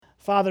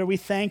Father, we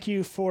thank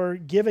you for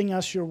giving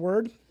us your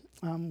word.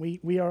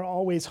 We are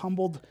always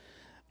humbled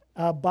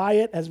by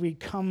it as we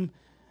come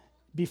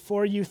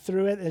before you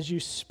through it, as you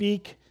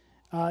speak.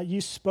 You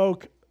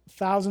spoke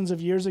thousands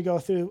of years ago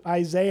through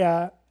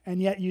Isaiah,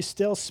 and yet you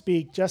still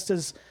speak just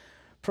as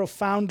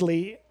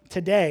profoundly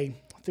today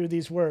through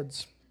these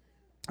words.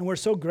 And we're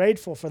so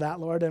grateful for that,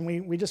 Lord, and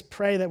we just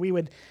pray that we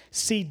would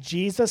see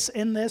Jesus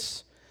in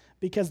this,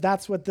 because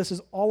that's what this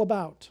is all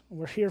about.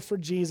 We're here for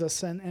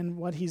Jesus and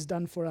what he's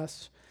done for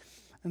us.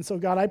 And so,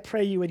 God, I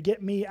pray you would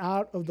get me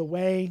out of the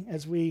way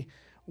as we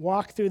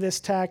walk through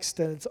this text,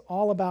 that it's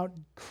all about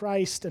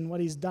Christ and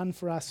what he's done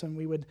for us, and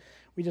we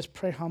just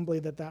pray humbly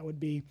that would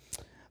be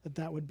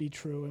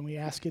true, and we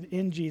ask it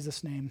in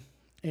Jesus' name.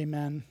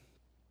 Amen.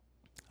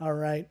 All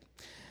right.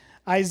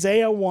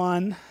 Isaiah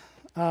 1,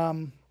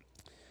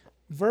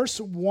 verse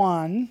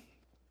 1,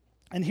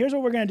 and here's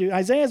what we're going to do.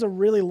 Isaiah is a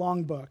really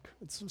long book.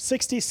 It's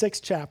 66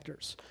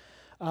 chapters.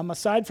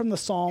 Aside from the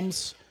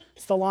Psalms,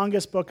 it's the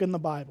longest book in the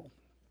Bible.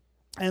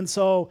 And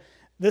so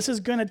this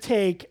is going to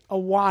take a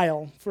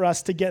while for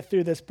us to get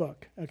through this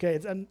book, okay?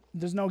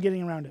 There's no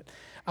getting around it.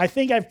 I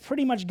think I've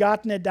pretty much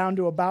gotten it down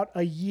to about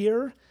a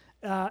year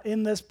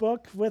in this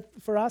book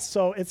for us,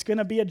 so it's going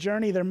to be a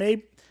journey. There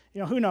may,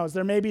 who knows,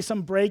 there may be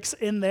some breaks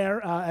in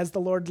there as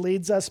the Lord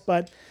leads us,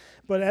 but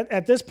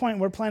at this point,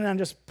 we're planning on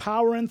just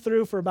powering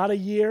through for about a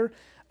year.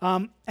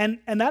 And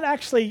that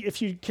actually, if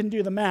you can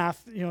do the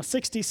math,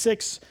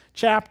 66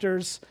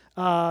 chapters,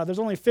 there's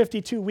only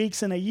 52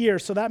 weeks in a year,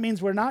 so that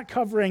means we're not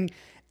covering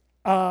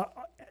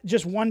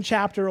just one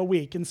chapter a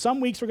week. And some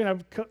weeks we're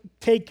going to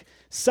take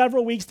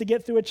several weeks to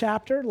get through a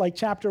chapter, like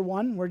chapter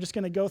 1. We're just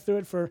going to go through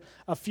it for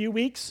a few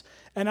weeks.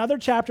 And other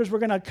chapters we're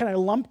going to kind of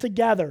lump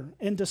together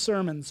into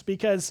sermons,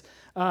 because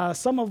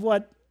some of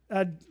what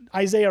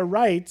Isaiah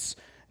writes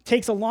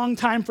takes a long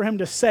time for him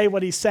to say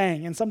what he's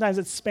saying, and sometimes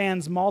it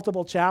spans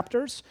multiple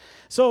chapters.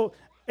 So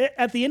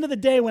at the end of the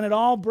day, when it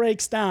all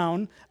breaks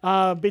down,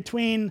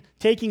 between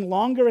taking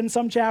longer in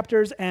some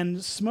chapters and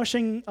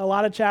smushing a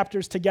lot of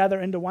chapters together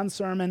into one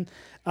sermon,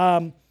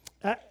 at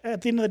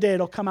the end of the day,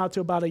 it'll come out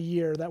to about a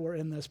year that we're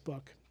in this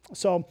book.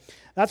 So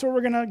that's where we're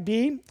going to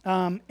be,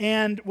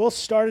 and we'll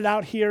start it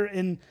out here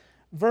in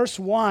verse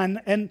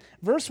 1. And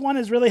verse 1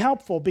 is really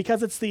helpful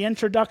because it's the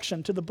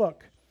introduction to the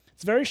book.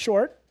 It's very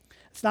short.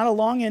 It's not a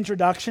long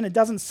introduction. It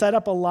doesn't set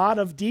up a lot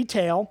of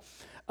detail,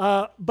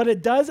 but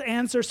it does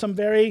answer some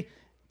very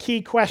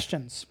key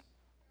questions.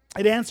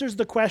 It answers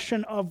the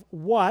question of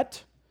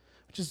what,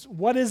 which is,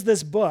 what is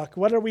this book?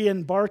 What are we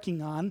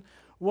embarking on?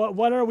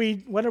 What are we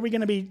going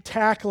to be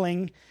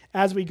tackling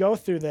as we go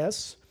through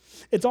this?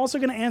 It's also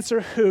going to answer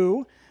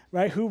who,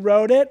 right? Who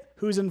wrote it?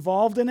 Who's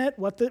involved in it?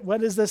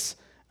 What is this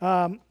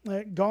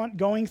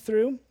going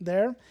through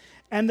there?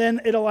 And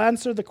then it'll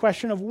answer the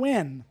question of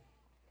when,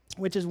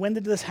 which is, when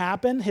did this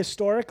happen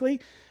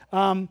historically?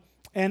 And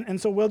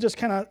so we'll just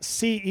kind of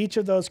see each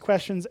of those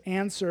questions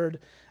answered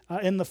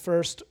in the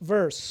first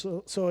verse.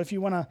 So if you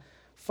want to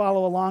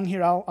follow along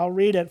here, I'll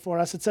read it for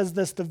us. It says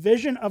this: "The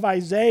vision of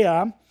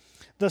Isaiah,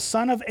 the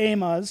son of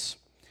Amoz,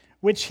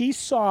 which he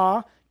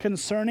saw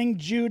concerning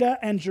Judah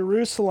and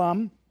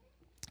Jerusalem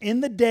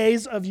in the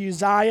days of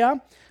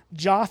Uzziah,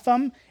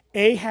 Jotham,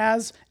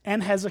 Ahaz,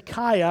 and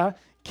Hezekiah,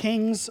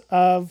 kings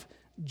of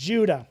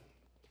Judah."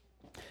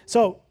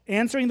 So,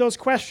 answering those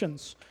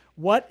questions,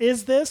 what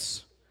is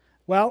this?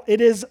 Well,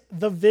 it is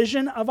the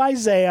vision of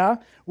Isaiah,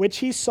 which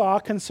he saw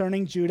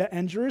concerning Judah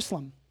and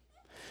Jerusalem.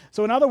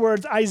 So in other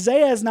words,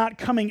 Isaiah is not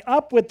coming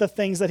up with the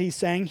things that he's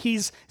saying.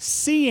 He's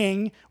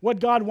seeing what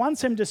God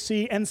wants him to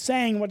see and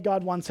saying what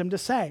God wants him to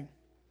say.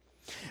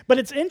 But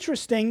it's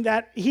interesting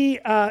that he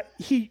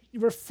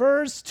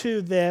refers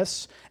to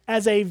this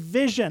as a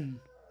vision,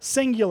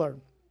 singular.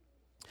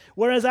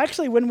 Whereas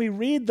actually when we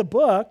read the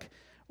book,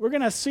 we're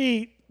going to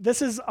see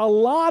this is a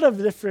lot of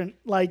different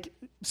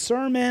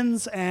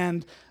sermons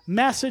and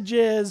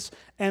messages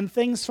and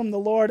things from the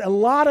Lord, a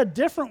lot of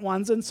different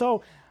ones. And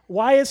so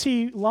why is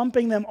he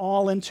lumping them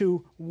all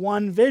into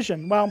one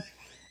vision? Well,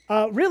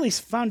 really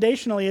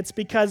foundationally, it's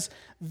because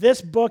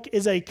this book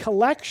is a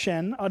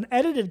collection, an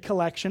edited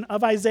collection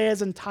of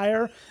Isaiah's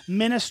entire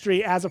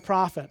ministry as a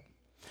prophet.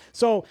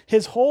 So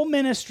his whole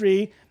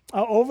ministry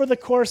over the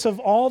course of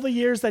all the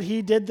years that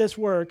he did this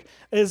work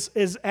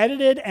is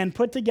edited and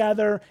put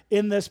together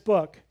in this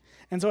book.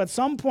 And so at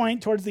some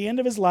point towards the end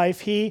of his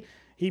life, he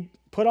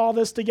put all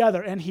this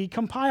together and he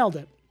compiled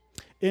it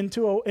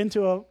into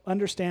a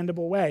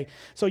understandable way.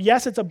 So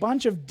yes, it's a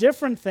bunch of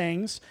different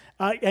things,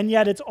 and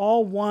yet it's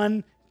all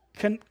one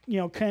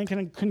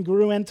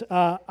congruent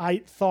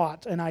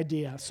thought and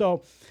idea.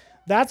 So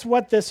that's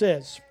what this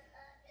is.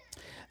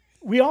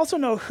 We also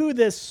know who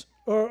this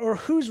or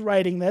who's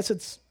writing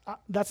this.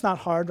 That's not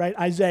hard, right?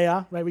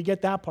 Isaiah, right? We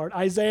get that part.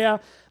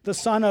 Isaiah, the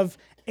son of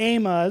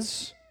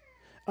Amoz,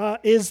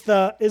 is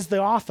the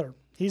author.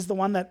 He's the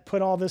one that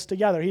put all this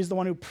together. He's the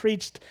one who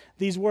preached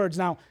these words.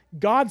 Now,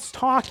 God's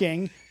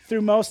talking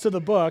through most of the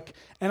book,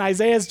 and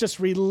Isaiah's just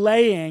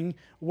relaying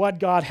what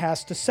God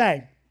has to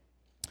say.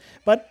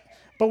 But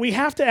But we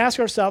have to ask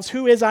ourselves,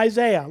 who is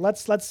Isaiah?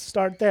 Let's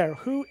start there.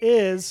 Who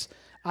is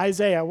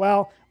Isaiah?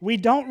 Well, we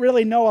don't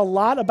really know a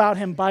lot about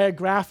him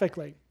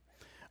biographically.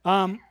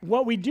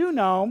 What we do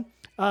know,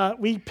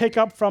 we pick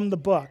up from the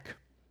book.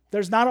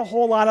 There's not a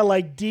whole lot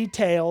of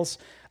details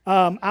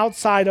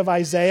outside of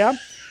Isaiah.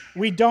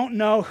 We don't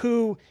know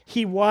who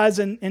he was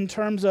in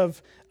terms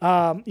of,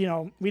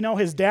 we know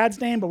his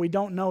dad's name, but we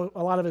don't know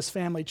a lot of his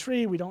family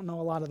tree. We don't know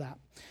a lot of that.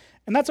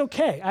 And that's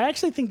okay. I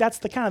actually think that's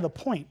the kind of the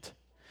point.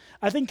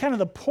 I think kind of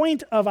the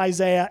point of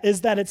Isaiah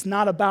is that it's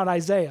not about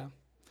Isaiah.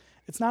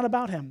 It's not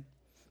about him.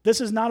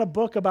 This is not a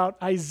book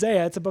about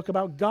Isaiah. It's a book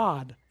about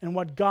God and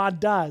what God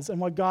does and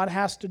what God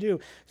has to do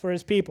for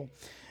his people.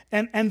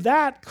 And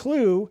that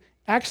clue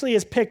actually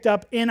is picked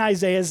up in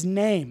Isaiah's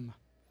name.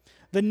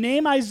 The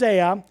name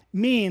Isaiah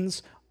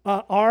means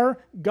our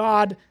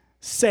God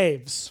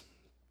saves.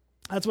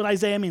 That's what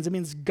Isaiah means. It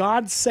means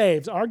God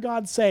saves. Our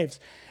God saves.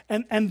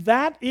 And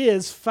that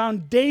is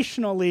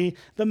foundationally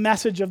the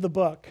message of the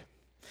book.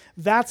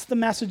 That's the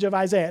message of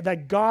Isaiah,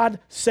 that God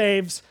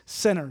saves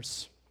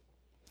sinners.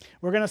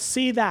 We're going to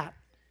see that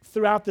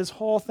throughout this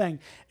whole thing.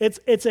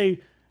 It's a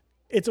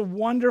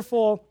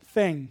wonderful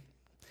thing.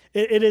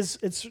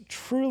 It's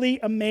truly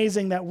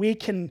amazing that we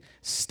can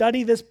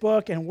study this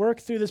book and work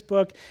through this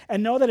book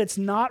and know that it's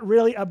not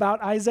really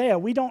about Isaiah.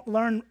 We don't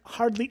learn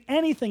hardly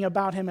anything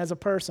about him as a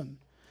person.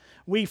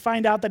 We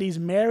find out that he's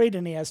married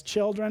and he has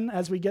children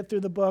as we get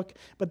through the book,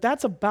 but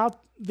that's about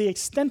the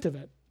extent of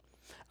it.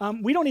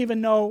 We don't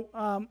even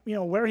know,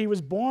 where he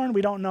was born.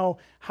 We don't know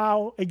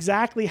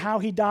exactly how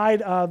he died.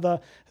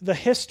 The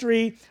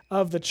history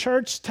of the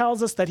church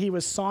tells us that he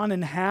was sawn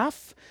in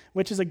half,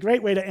 which is a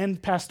great way to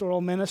end pastoral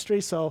ministry.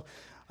 So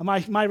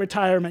my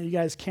retirement, you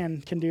guys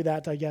can do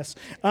that, I guess.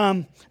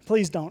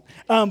 Please don't.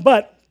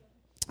 But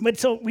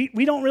so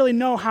we don't really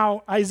know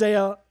how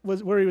Isaiah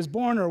was, where he was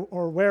born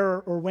or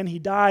where or when he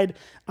died.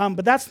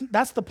 But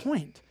that's the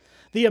point.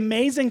 The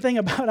amazing thing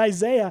about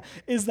Isaiah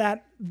is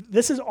that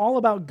this is all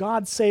about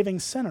God saving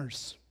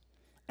sinners.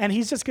 And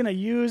he's just going to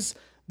use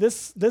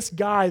this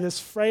guy, this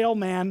frail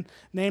man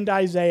named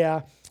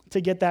Isaiah, to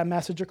get that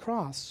message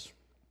across.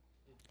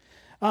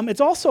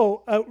 It's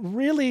also a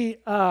really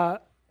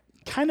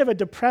kind of a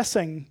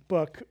depressing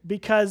book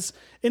because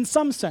in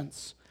some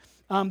sense,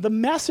 the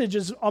message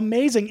is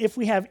amazing if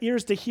we have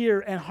ears to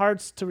hear and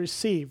hearts to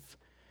receive.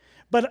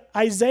 But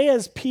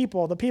Isaiah's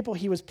people, the people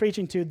he was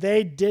preaching to,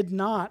 they did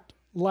not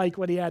like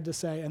what he had to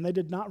say, and they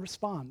did not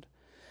respond.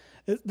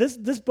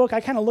 This book,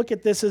 I kind of look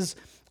at this as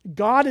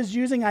God is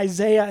using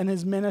Isaiah and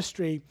his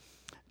ministry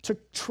to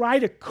try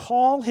to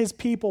call his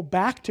people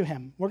back to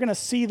him. We're going to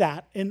see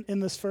that in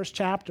this first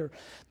chapter.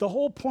 The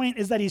whole point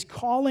is that he's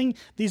calling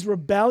these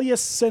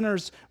rebellious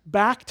sinners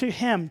back to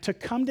him, to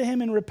come to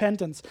him in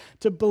repentance,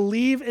 to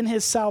believe in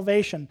his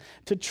salvation,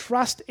 to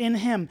trust in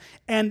him.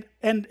 And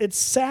it's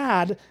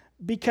sad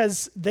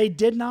because they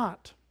did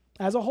not,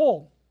 as a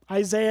whole.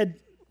 Isaiah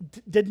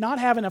did not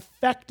have an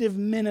effective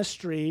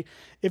ministry,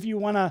 if you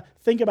want to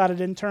think about it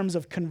in terms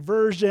of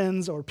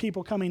conversions or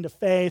people coming to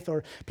faith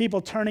or people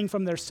turning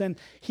from their sin.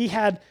 He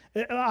had,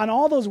 on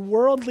all those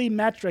worldly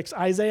metrics,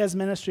 Isaiah's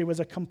ministry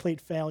was a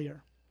complete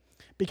failure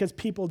because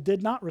people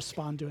did not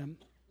respond to him.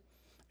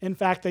 In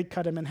fact, they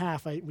cut him in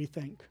half, we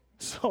think.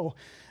 So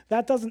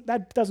that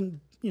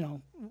doesn't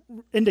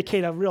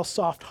indicate a real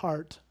soft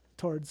heart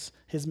towards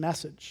his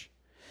message.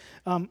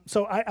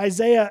 So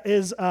Isaiah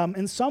is,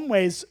 in some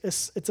ways,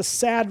 it's a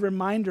sad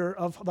reminder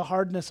of the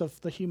hardness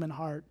of the human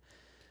heart,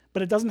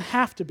 but it doesn't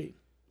have to be.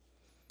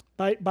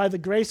 By the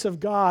grace of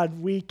God,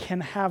 we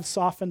can have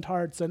softened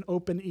hearts and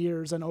open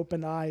ears and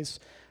open eyes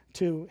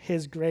to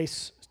his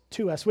grace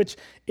to us, which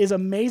is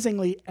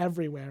amazingly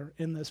everywhere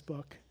in this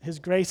book. His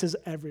grace is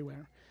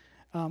everywhere,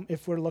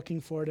 if we're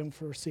looking for it and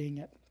if we're seeing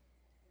it.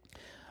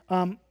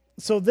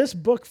 So this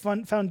book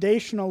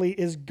foundationally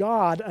is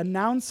God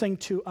announcing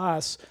to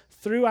us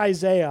through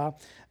Isaiah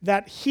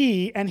that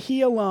he and he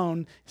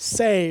alone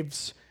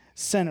saves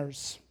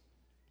sinners.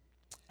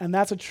 And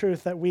that's a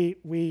truth that we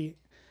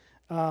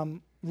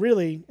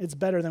really, it's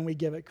better than we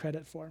give it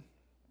credit for.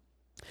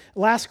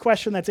 Last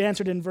question that's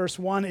answered in verse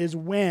 1 is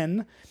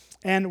when,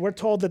 and we're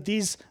told that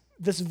this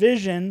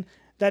vision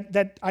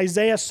that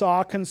Isaiah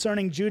saw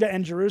concerning Judah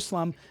and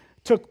Jerusalem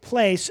took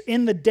place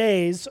in the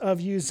days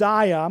of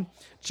Uzziah,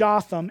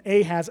 Jotham,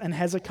 Ahaz, and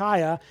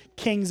Hezekiah,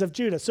 kings of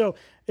Judah. So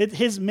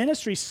his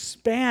ministry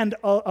spanned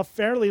a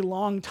fairly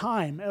long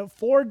time.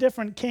 4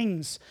 different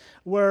kings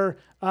were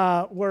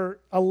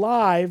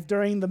alive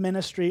during the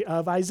ministry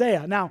of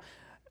Isaiah. Now,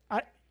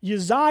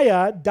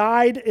 Uzziah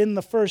died in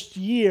the first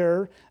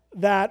year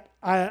that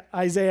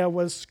Isaiah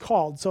was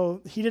called.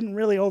 So he didn't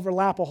really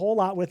overlap a whole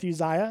lot with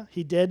Uzziah.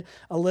 He did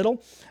a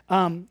little.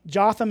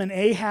 Jotham and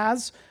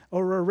Ahaz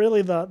were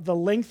really the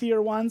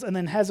lengthier ones, and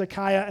then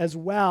Hezekiah as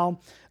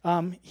well,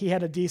 he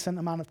had a decent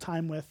amount of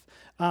time with.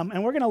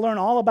 And we're going to learn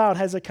all about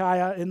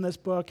Hezekiah in this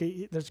book.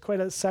 There's quite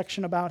a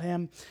section about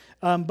him.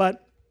 But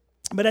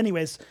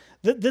anyways,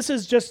 this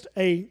is just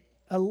a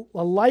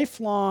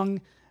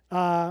lifelong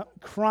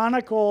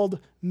chronicled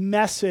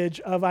message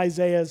of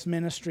Isaiah's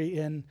ministry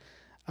in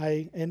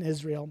in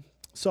Israel.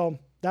 So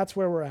that's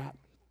where we're at.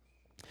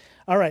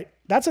 All right,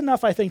 that's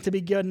enough, I think, to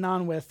be getting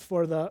on with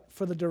for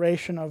the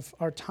duration of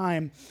our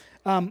time.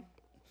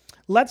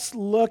 Let's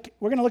look.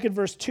 We're going to look at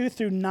verse 2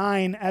 through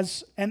 9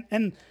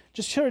 and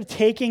just sort of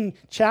taking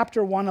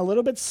chapter 1 a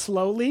little bit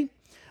slowly.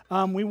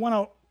 We want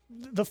to.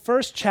 The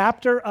first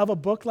chapter of a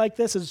book like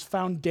this is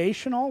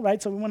foundational,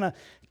 right? So we want to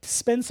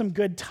spend some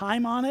good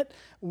time on it,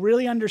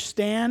 really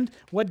understand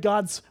what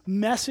God's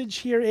message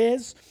here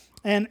is.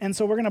 And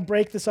so we're going to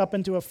break this up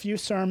into a few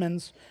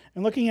sermons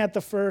and looking at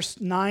the first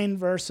 9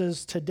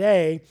 verses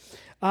today.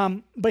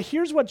 But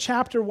here's what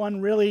chapter 1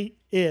 really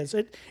is.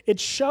 It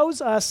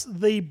shows us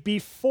the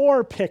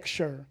before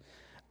picture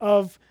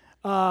of,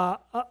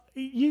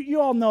 you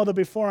all know the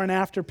before and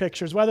after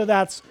pictures, whether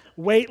that's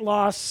weight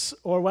loss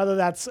or whether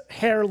that's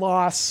hair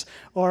loss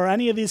or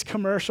any of these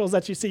commercials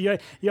that you see.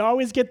 You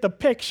always get the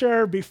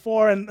picture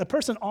before, and the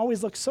person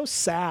always looks so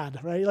sad,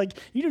 right? Like,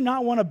 you do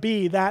not want to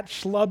be that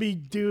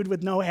schlubby dude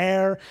with no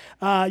hair.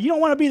 You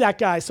don't want to be that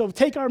guy, so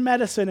take our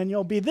medicine and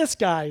you'll be this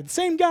guy.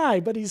 Same guy,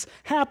 but he's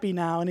happy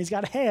now and he's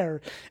got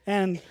hair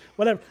and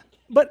whatever.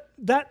 But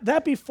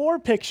that before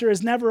picture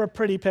is never a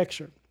pretty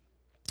picture.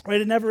 Right,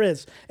 it never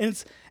is.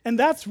 And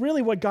that's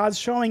really what God's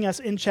showing us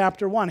in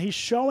chapter 1. He's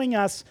showing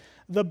us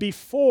the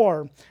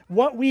before,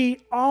 what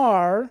we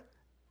are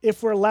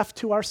if we're left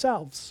to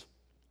ourselves.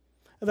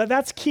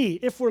 That's key,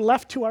 if we're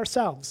left to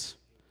ourselves.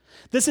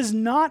 This is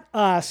not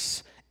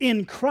us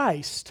in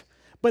Christ,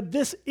 but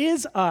this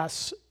is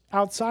us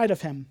outside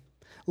of him,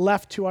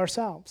 left to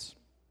ourselves.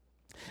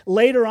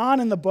 Later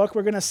on in the book,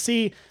 we're going to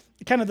see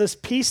kind of this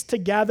pieced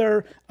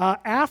together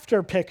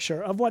after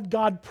picture of what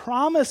God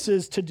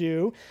promises to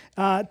do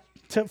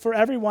for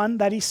everyone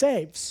that he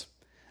saves.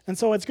 And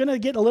so it's going to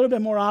get a little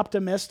bit more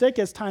optimistic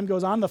as time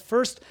goes on. The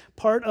first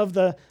part of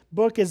the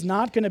book is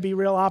not going to be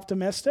real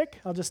optimistic.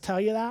 I'll just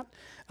tell you that.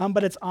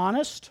 But it's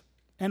honest.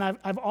 And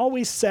I've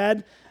always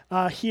said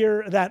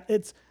here that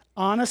it's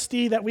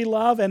honesty that we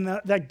love and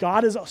that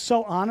God is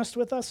so honest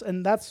with us.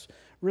 And that's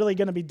really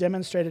going to be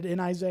demonstrated in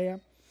Isaiah.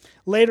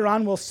 Later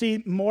on, we'll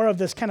see more of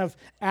this kind of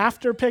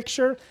after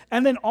picture.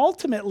 And then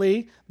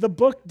ultimately, the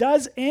book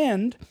does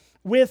end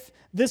with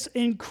this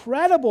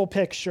incredible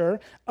picture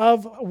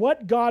of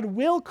what God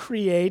will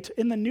create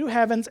in the new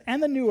heavens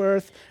and the new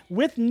earth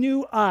with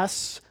new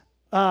us,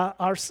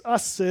 our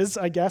us's,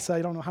 I guess,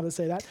 I don't know how to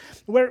say that,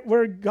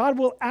 where God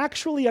will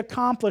actually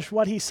accomplish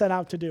what he set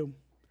out to do.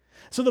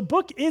 So the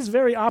book is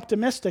very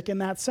optimistic in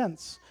that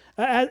sense.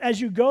 As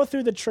you go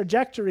through the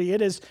trajectory,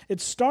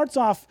 it starts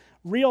off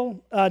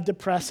real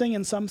depressing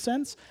in some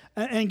sense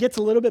and gets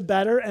a little bit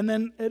better, and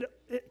then it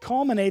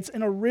culminates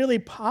in a really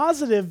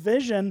positive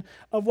vision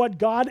of what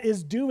God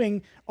is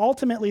doing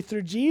ultimately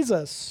through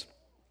Jesus.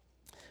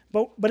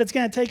 But it's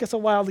going to take us a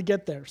while to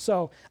get there.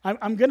 So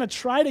I'm going to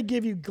try to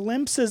give you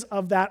glimpses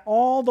of that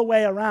all the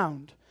way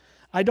around.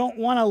 I don't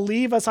want to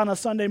leave us on a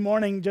Sunday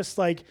morning just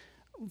like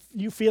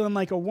you feeling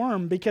like a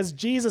worm, because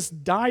Jesus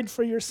died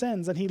for your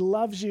sins and he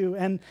loves you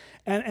and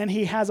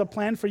he has a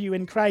plan for you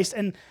in Christ.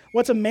 And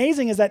what's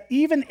amazing is that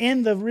even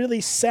in the really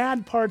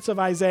sad parts of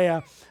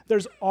Isaiah,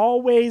 there's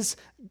always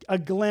a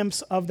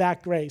glimpse of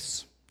that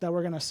grace that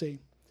we're going to see.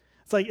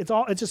 It's like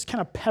it's just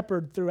kind of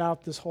peppered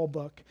throughout this whole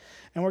book.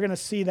 And we're going to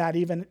see that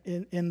even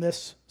in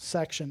this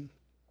section.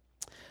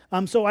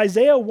 So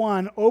Isaiah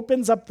 1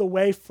 opens up the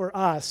way for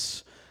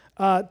us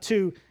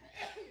to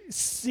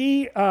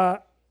see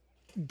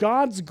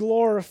God's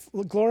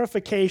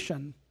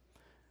glorification,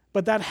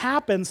 but that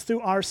happens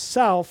through our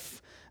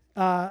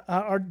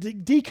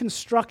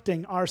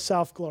deconstructing our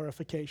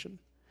self-glorification.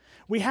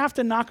 We have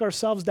to knock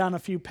ourselves down a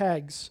few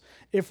pegs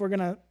if we're going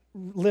to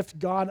lift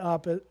God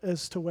up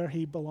as to where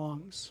he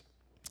belongs.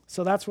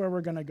 So that's where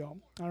we're going to go,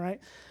 all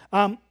right?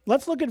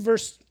 Let's look at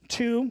verse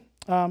 2.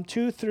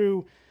 2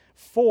 through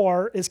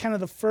 4 is kind of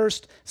the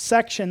first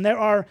section. There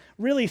are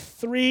really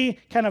 3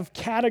 kind of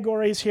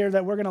categories here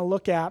that we're going to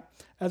look at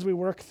as we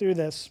work through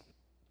this.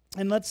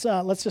 And let's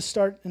just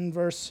start in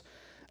verse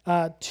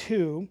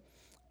 2.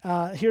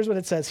 Here's what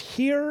it says.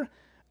 Hear,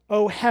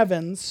 O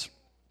heavens,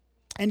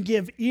 and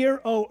give ear,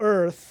 O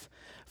earth,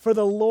 for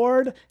the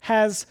Lord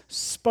has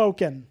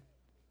spoken.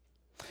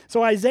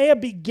 So Isaiah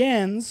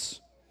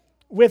begins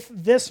with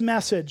this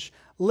message.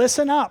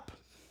 Listen up.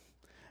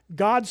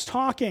 God's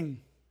talking.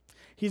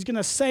 He's going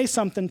to say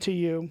something to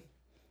you,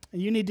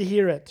 and you need to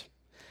hear it.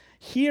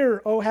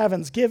 Hear, O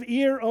heavens, give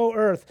ear, O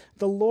earth,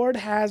 the Lord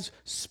has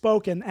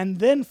spoken. And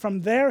then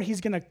from there,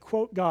 he's going to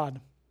quote God.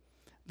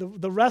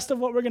 The rest of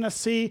what we're going to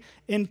see,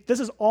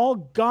 this is all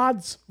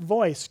God's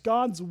voice,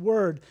 God's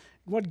word,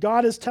 what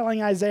God is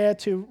telling Isaiah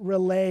to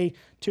relay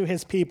to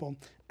his people.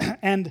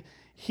 And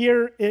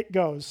here it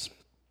goes.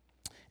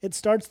 It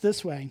starts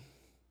this way.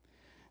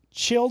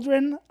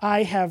 Children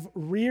I have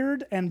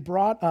reared and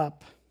brought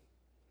up,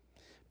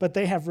 but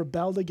they have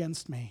rebelled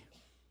against me.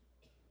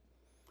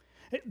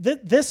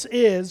 This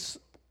is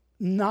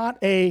not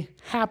a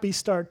happy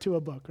start to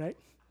a book, right?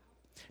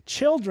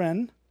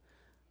 Children,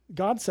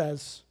 God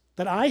says,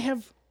 that I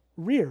have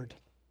reared,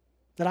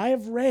 that I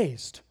have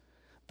raised,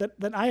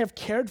 that I have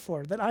cared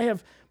for, that I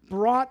have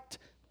brought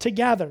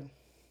together,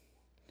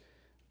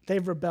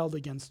 they've rebelled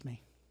against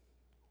me.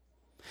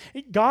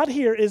 God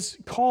here is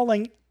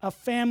calling a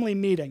family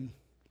meeting.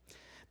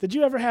 Did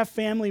you ever have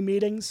family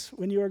meetings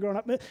when you were growing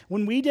up?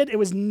 When we did, it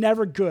was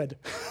never good.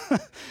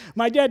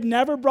 My dad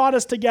never brought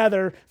us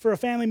together for a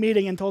family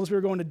meeting and told us we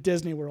were going to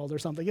Disney World or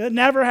something. It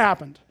never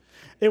happened.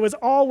 It was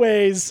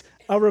always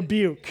a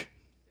rebuke.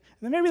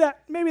 And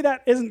maybe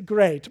that isn't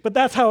great, but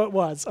that's how it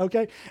was,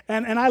 okay?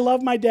 And I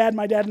love my dad.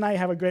 My dad and I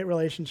have a great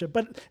relationship.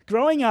 But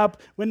growing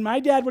up, when my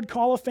dad would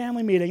call a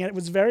family meeting, and it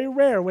was very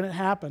rare when it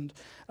happened,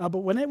 but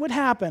when it would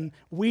happen,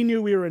 we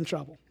knew we were in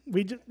trouble.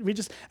 And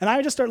I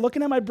would just start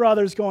looking at my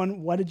brothers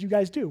going, what did you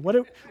guys do?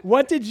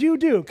 What did you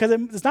do? Because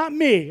it's not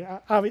me.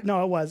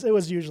 No, it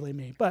was usually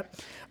me. But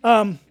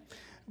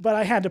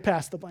I had to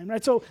pass the blame,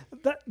 right? So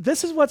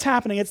this is what's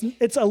happening.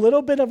 It's a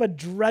little bit of a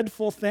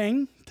dreadful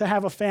thing to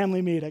have a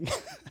family meeting.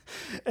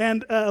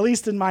 And at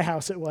least in my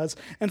house it was.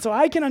 And so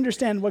I can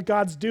understand what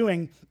God's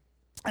doing.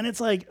 And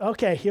it's like,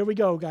 okay, here we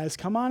go, guys.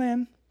 Come on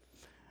in.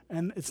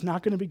 And it's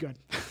not going to be good.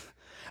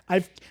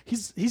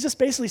 He's just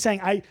basically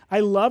saying, I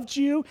loved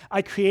you,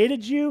 I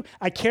created you,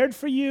 I cared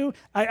for you,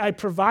 I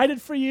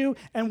provided for you,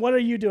 and what are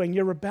you doing?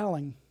 You're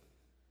rebelling.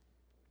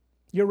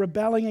 You're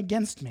rebelling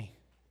against me.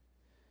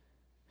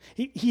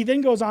 He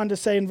then goes on to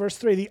say in verse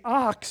 3, the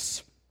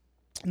ox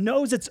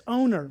knows its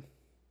owner,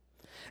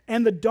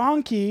 and the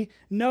donkey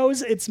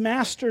knows its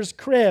master's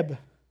crib.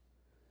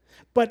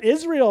 But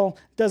Israel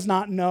does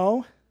not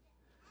know.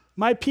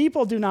 My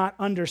people do not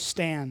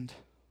understand.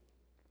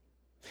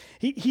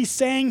 He's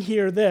saying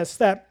here this,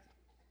 that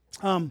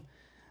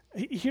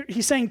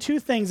he's saying two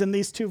things in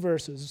these two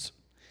verses.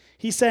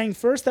 He's saying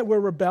first that we're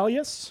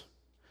rebellious,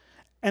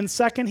 and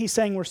second, he's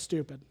saying we're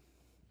stupid.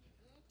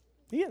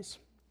 He is.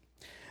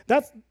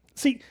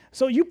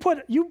 So you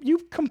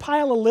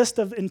compile a list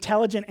of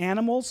intelligent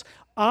animals,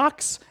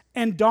 ox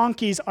and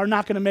donkeys are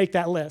not going to make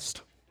that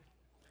list.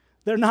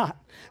 They're not.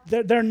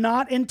 They're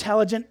not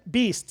intelligent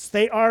beasts.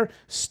 They are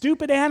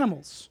stupid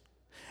animals.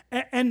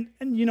 And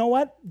you know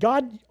what?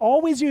 God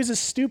always uses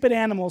stupid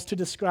animals to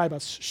describe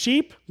us.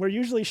 Sheep, we're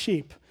usually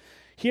sheep.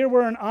 Here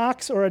we're an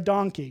ox or a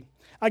donkey.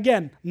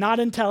 Again,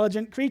 not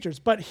intelligent creatures.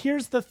 But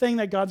here's the thing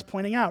that God's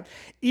pointing out.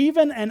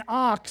 Even an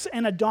ox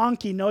and a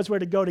donkey knows where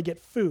to go to get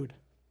food.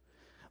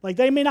 Like,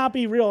 they may not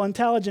be real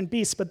intelligent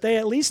beasts, but they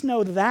at least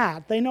know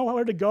that. They know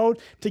where to go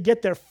to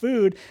get their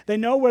food. They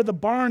know where the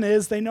barn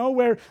is. They know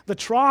where the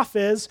trough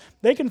is.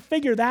 They can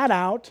figure that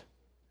out.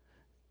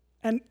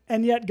 And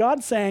yet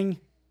God's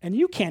saying, and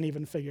you can't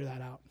even figure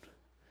that out.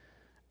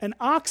 An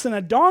ox and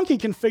a donkey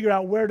can figure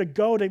out where to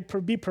go to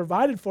be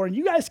provided for, and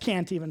you guys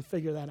can't even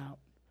figure that out.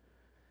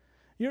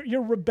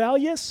 You're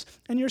rebellious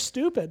and you're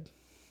stupid.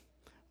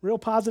 Real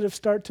positive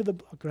start to the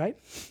book, right?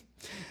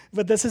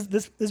 But this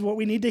is what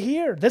we need to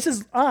hear. This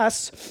is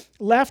us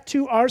left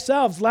to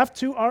ourselves, left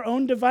to our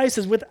own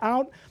devices,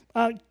 without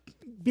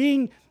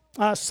being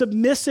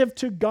submissive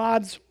to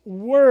God's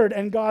word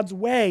and God's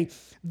way.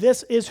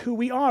 This is who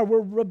we are.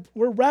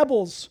 We're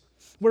rebels.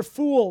 We're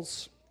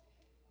fools.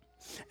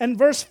 And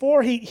verse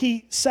 4,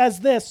 he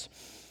says this,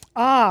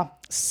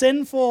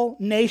 sinful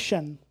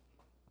nation,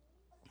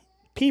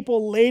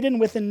 people laden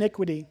with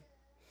iniquity,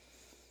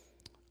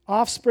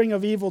 offspring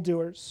of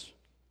evildoers,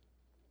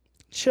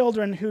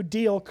 children who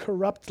deal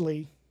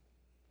corruptly.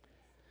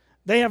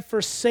 They have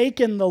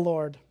forsaken the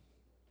Lord.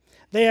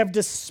 They have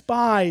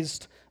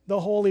despised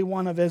the Holy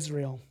One of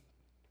Israel.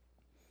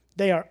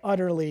 They are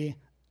utterly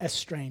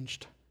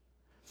estranged.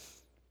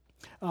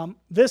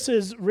 This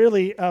is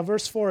really,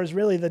 verse 4 is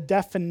really the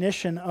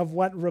definition of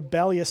what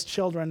rebellious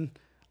children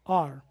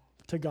are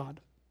to God.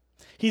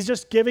 He's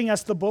just giving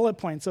us the bullet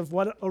points of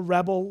what a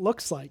rebel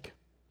looks like.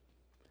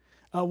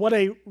 What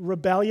a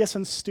rebellious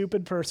and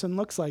stupid person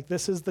looks like.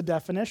 This is the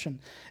definition.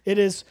 It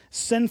is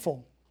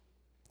sinful,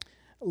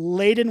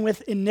 laden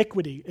with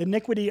iniquity.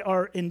 Iniquity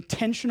are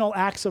intentional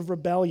acts of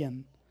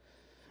rebellion.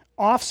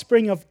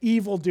 Offspring of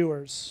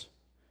evildoers.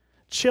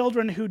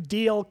 Children who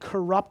deal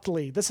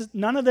corruptly.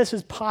 None of this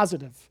is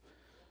positive.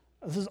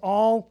 This is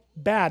all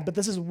bad, but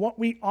this is what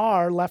we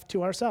are left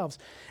to ourselves.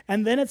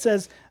 And then it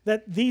says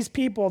that these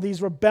people,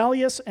 these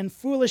rebellious and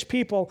foolish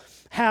people,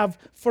 have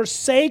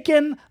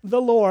forsaken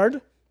the Lord.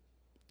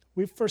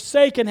 We've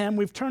forsaken him.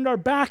 We've turned our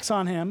backs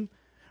on him.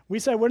 We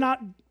say,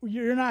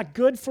 you're not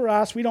good for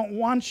us. We don't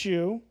want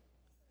you.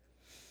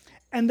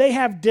 And they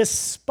have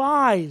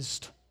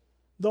despised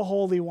the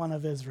Holy One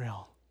of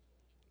Israel.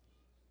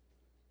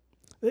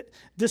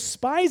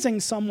 Despising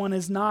someone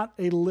is not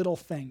a little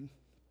thing.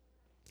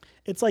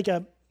 It's like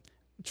a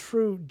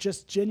true,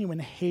 just genuine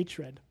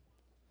hatred.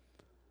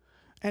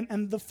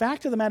 And the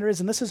fact of the matter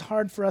is, and this is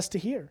hard for us to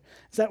hear,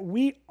 is that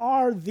we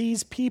are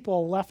these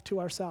people left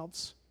to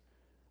ourselves.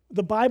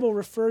 The Bible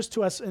refers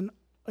to us in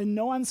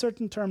no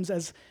uncertain terms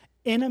as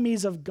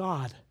enemies of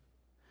God.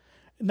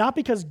 Not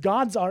because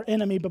God's our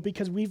enemy, but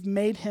because we've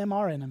made him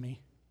our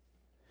enemy.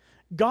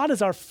 God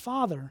is our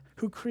Father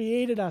who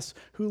created us,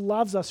 who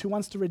loves us, who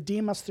wants to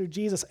redeem us through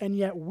Jesus, and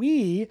yet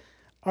we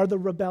are the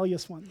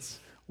rebellious ones.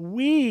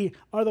 We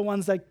are the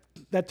ones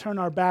that turn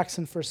our backs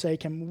and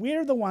forsake him.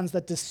 We're the ones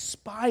that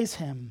despise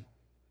him,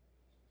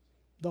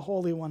 the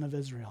Holy One of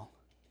Israel.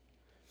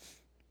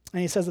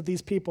 And he says that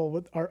these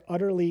people are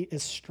utterly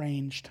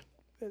estranged.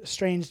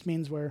 Estranged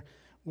means we're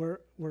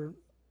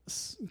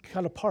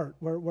cut apart.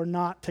 We're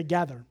not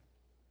together.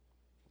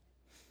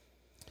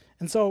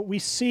 And so we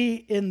see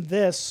in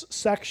this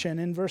section,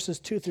 in verses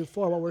 2 through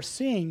 4, what we're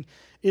seeing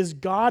is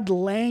God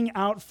laying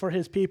out for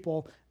his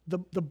people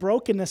the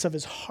brokenness of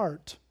his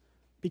heart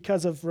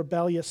because of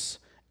rebellious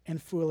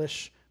and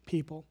foolish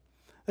people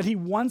that he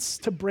wants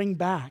to bring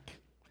back.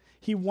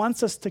 He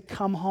wants us to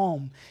come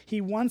home.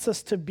 He wants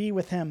us to be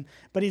with him,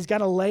 but he's got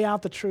to lay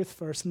out the truth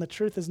first, and the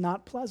truth is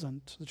not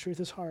pleasant. The truth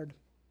is hard.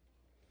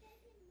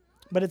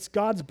 But it's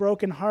God's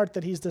broken heart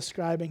that he's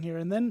describing here.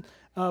 And then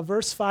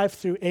verse 5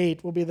 through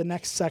 8 will be the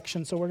next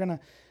section, so we're going to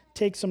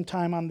take some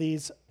time on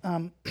these.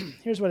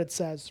 Here's what it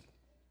says.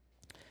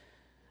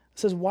 It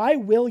says, "Why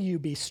will you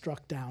be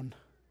struck down?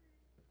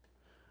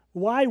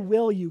 Why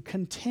will you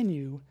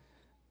continue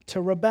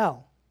to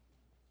rebel?"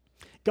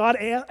 God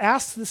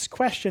asks this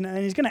question, and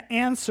he's going to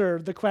answer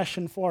the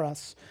question for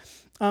us.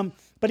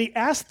 But he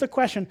asked the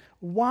question,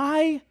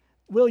 why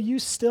will you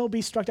still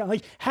be struck down?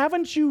 Like,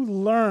 haven't you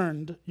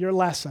learned your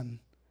lesson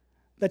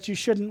that you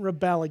shouldn't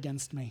rebel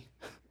against me?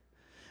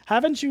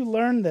 Haven't you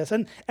learned this?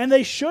 And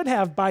they should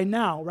have by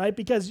now, right?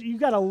 Because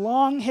you've got a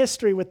long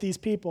history with these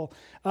people.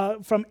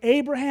 From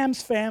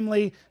Abraham's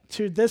family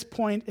to this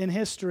point in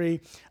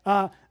history,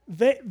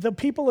 the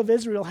people of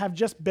Israel have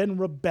just been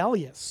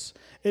rebellious.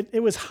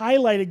 It was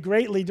highlighted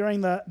greatly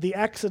during the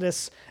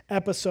Exodus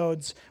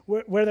episodes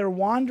where they're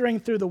wandering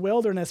through the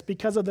wilderness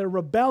because of their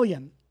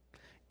rebellion.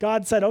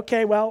 God said,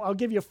 okay, well, I'll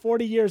give you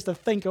 40 years to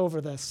think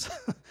over this.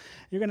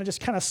 You're going to just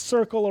kind of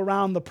circle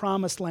around the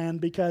promised land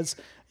because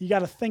you got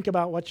to think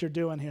about what you're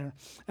doing here.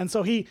 And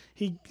so he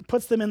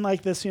puts them in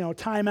like this,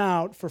 time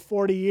out for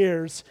 40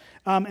 years.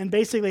 And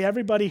basically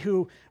everybody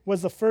who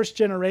was the first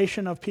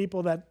generation of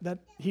people that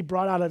he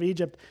brought out of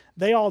Egypt,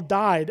 they all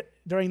died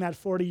during that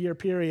 40-year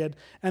period.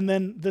 And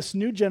then this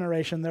new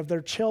generation of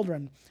their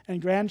children and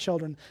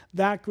grandchildren,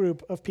 that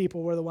group of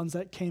people were the ones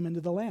that came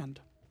into the land.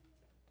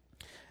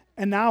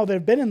 And now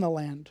they've been in the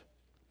land,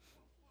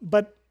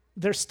 but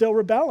they're still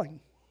rebelling.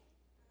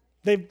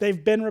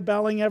 They've been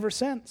rebelling ever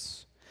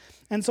since.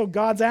 And so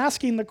God's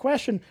asking the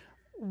question,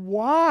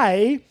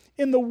 why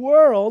in the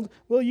world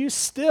will you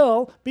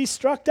still be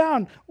struck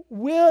down?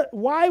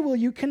 Why will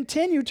you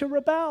continue to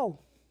rebel?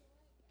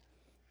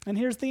 And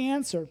here's the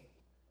answer.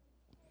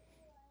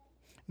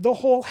 The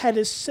whole head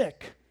is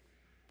sick,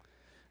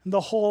 and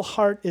the whole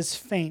heart is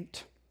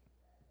faint.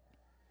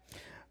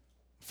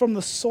 From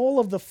the sole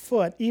of the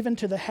foot even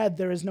to the head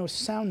there is no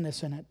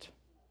soundness in it,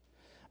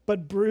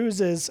 but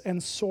bruises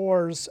and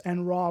sores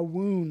and raw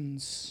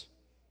wounds.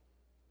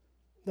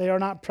 They are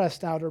not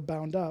pressed out or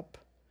bound up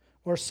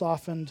or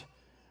softened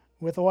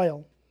with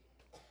oil.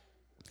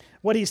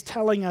 What he's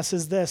telling us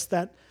is this,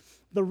 that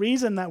the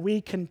reason that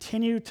we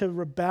continue to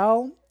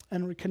rebel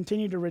and we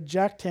continue to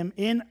reject him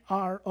in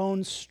our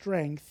own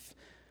strength,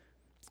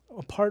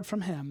 apart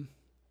from him,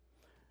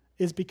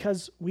 is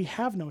because we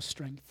have no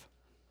strength.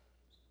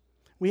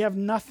 We have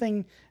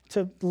nothing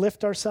to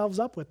lift ourselves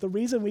up with. The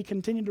reason we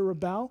continue to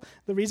rebel,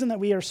 the reason that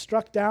we are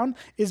struck down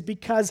is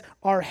because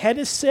our head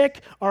is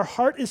sick, our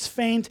heart is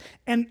faint,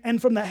 and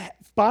from the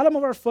bottom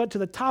of our foot to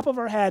the top of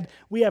our head,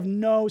 we have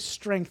no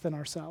strength in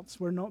ourselves.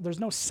 There's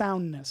no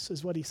soundness,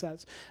 is what he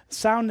says.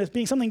 Soundness,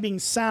 being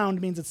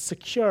sound means it's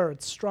secure,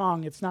 it's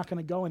strong, it's not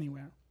going to go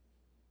anywhere.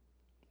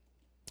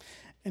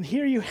 And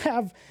here you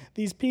have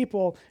these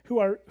people who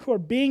are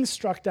being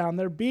struck down.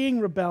 They're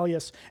being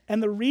rebellious.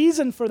 And the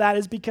reason for that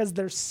is because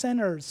they're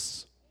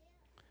sinners.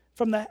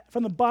 From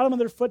the bottom of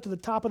their foot to the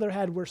top of their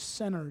head, we're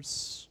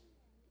sinners.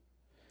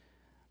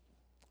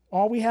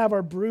 All we have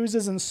are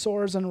bruises and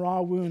sores and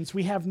raw wounds.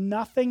 We have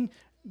nothing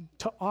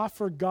to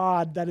offer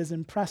God that is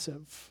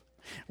impressive.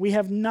 We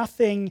have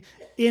nothing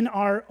in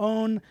our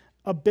own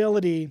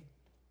ability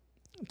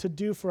to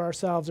do for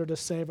ourselves or to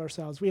save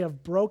ourselves. We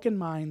have broken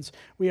minds.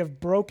 We have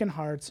broken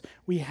hearts.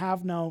 We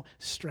have no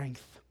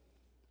strength.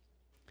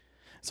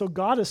 So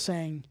God is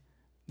saying,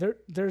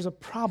 there's a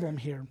problem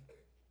here.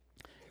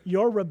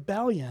 Your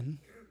rebellion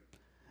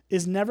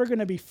is never going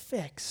to be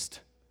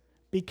fixed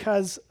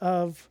because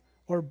of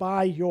or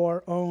by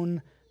your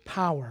own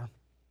power.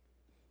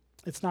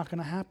 It's not going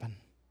to happen.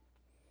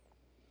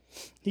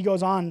 He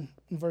goes on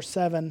in verse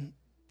 7.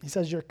 He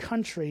says, your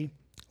country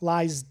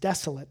lies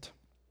desolate.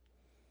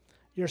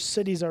 Your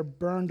cities are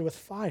burned with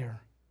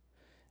fire.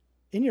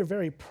 In your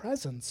very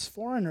presence,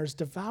 foreigners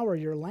devour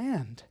your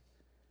land.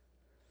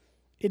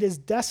 It is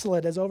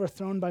desolate as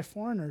overthrown by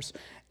foreigners.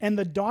 And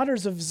the daughter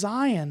of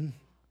Zion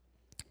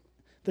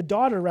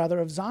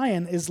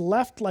is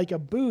left like a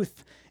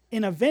booth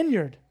in a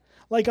vineyard,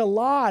 like a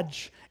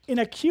lodge in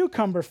a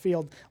cucumber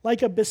field,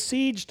 like a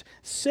besieged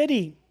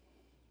city.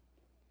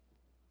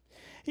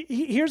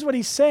 here's what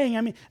he's saying.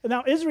 I mean,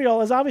 now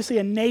Israel is obviously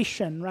a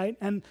nation, right?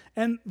 And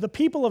the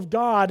people of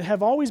God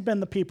have always been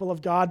the people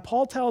of God.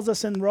 Paul tells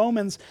us in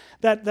Romans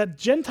that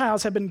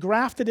Gentiles have been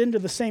grafted into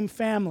the same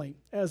family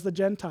as the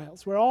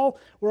Gentiles. We're all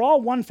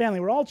one family.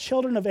 We're all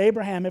children of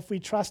Abraham if we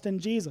trust in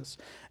Jesus.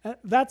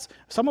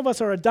 Some of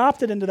us are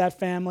adopted into that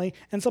family,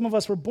 and some of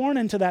us were born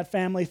into that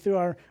family through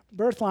our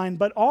birth line,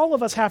 but all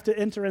of us have to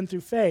enter in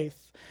through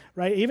faith.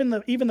 Right? Even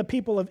the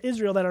people of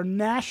Israel that are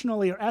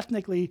nationally or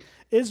ethnically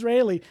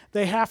Israeli,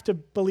 they have to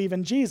believe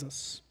in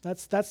Jesus.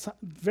 That's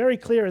very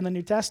clear in the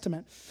New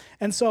Testament.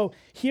 And so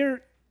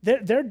here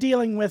they're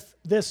dealing with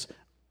this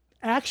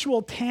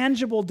actual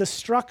tangible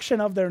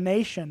destruction of their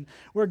nation,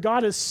 where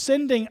God is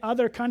sending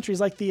other countries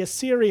like the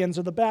Assyrians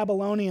or the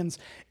Babylonians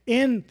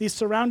in these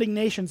surrounding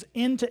nations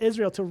into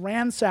Israel to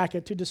ransack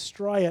it, to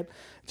destroy it,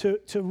 to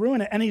ruin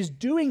it. And he's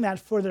doing that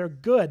for their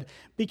good,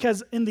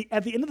 because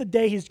at the end of the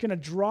day, he's going to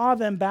draw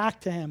them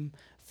back to him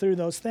through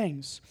those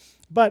things.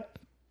 But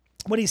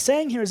what he's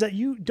saying here is that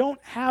you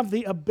don't have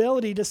the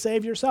ability to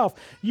save yourself.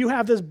 You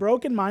have this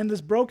broken mind,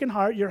 this broken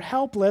heart, you're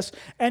helpless,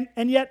 and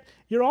yet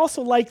you're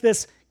also like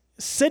this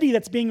city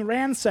that's being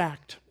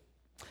ransacked.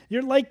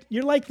 You're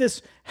like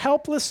this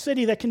helpless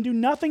city that can do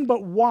nothing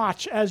but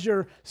watch as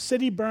your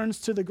city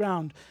burns to the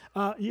ground.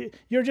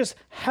 You're just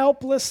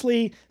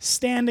helplessly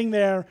standing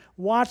there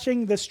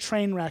watching this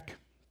train wreck.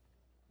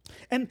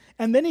 And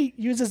then he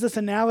uses this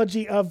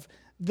analogy of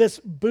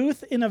this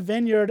booth in a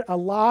vineyard, a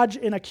lodge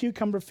in a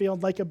cucumber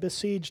field, like a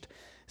besieged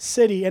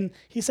city. And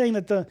he's saying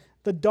that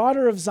the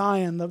daughter of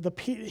Zion,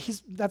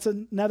 that's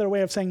another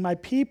way of saying my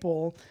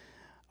people,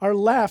 are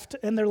left,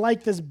 and they're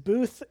like this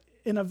booth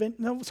in a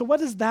vineyard. So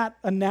what is that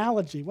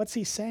analogy? What's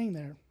he saying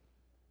there?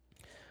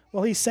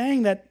 Well, he's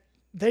saying that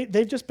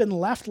they've just been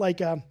left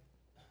like an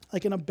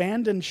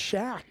abandoned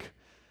shack.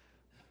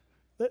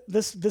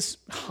 This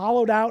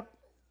hollowed out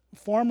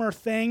former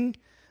thing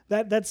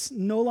that's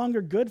no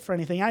longer good for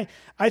anything.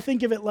 I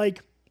think of it like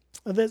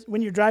this,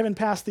 when you're driving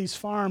past these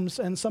farms,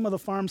 and some of the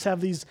farms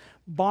have these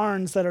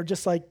barns that are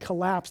just like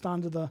collapsed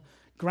onto the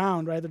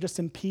ground, right? They're just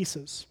in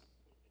pieces.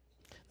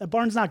 That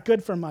barn's not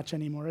good for much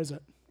anymore, is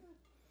it?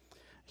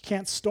 You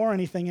can't store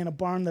anything in a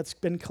barn that's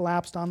been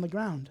collapsed on the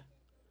ground.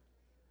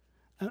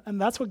 And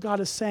that's what God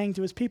is saying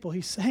to his people.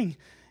 He's saying,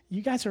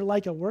 you guys are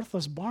like a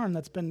worthless barn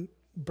that's been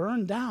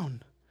burned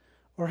down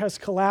or has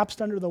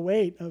collapsed under the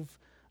weight of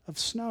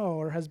snow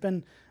or has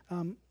been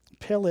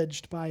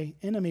pillaged by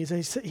enemies.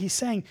 And he's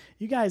saying,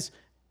 you guys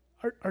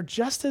are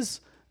just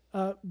as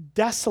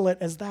desolate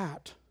as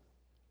that.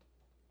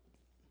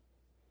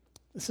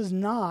 This is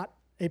not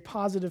a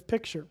positive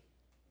picture.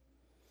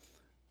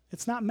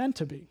 It's not meant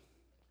to be.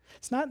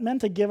 It's not meant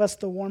to give us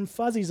the warm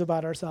fuzzies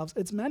about ourselves.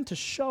 It's meant to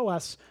show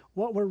us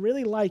what we're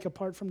really like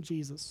apart from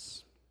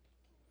Jesus.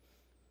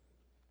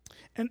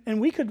 And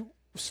we could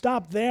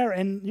stop there,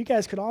 and you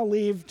guys could all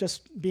leave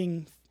just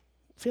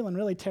feeling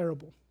really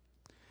terrible.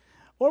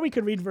 Or we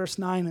could read verse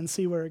 9 and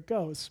see where it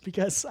goes,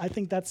 because I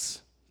think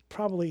that's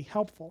probably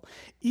helpful.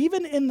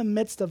 Even in the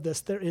midst of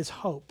this, there is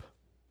hope.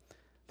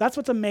 That's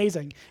what's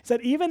amazing, is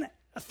that even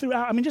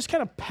throughout, just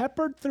kind of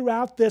peppered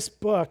throughout this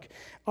book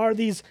are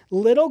these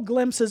little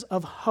glimpses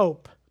of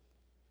hope.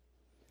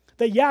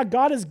 That, yeah,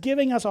 God is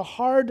giving us a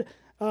hard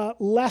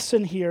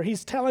lesson here.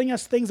 He's telling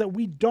us things that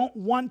we don't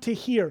want to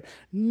hear.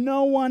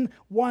 No one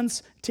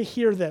wants to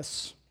hear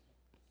this.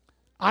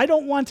 I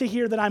don't want to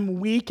hear that I'm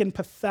weak and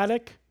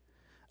pathetic.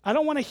 I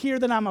don't want to hear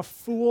that I'm a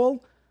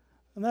fool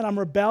and that I'm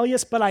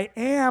rebellious, but I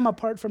am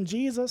apart from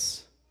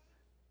Jesus.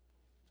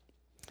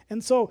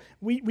 And so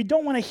we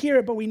don't want to hear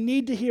it, but we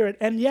need to hear it.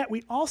 And yet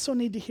we also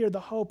need to hear the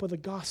hope of the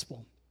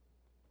gospel.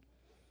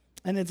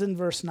 And it's in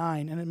verse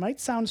 9. And it might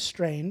sound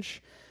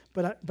strange,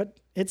 but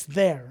it's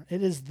there.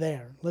 It is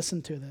there.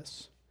 Listen to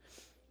this.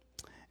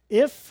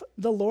 If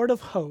the Lord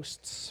of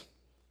hosts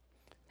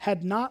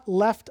had not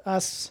left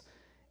us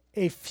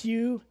a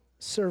few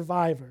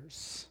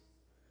survivors,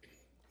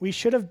 we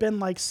should have been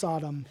like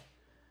Sodom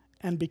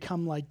and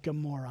become like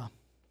Gomorrah.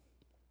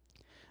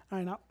 All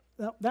right, now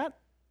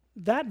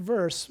that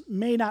verse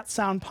may not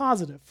sound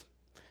positive,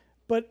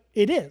 but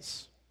it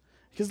is.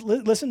 Because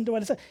listen to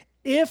what it says.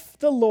 If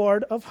the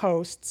Lord of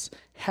hosts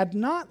had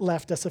not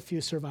left us a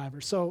few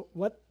survivors. So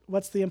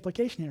what's the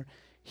implication here?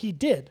 He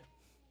did.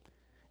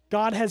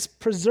 God has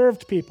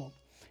preserved people.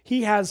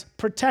 He has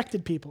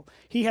protected people.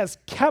 He has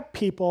kept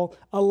people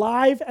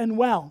alive and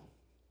well.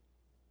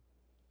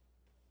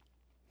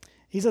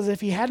 He says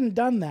if he hadn't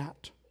done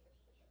that,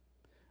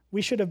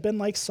 we should have been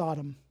like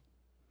Sodom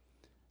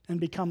and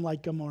become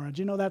like Gomorrah.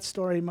 Do you know that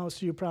story? Most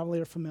of you probably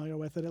are familiar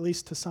with it, at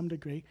least to some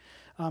degree.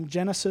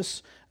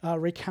 Genesis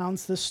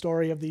recounts this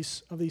story of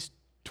these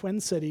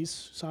twin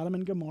cities, Sodom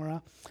and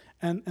Gomorrah,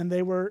 and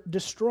they were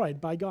destroyed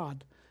by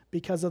God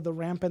because of the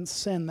rampant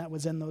sin that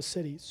was in those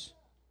cities.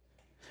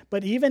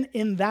 But even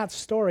in that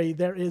story,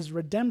 there is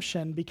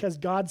redemption because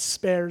God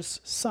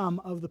spares some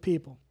of the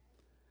people.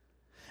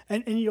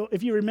 And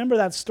if you remember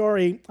that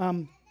story,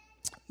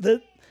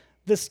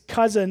 this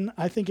cousin,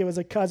 I think it was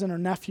a cousin or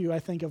nephew,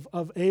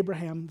 of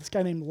Abraham, this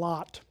guy named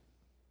Lot,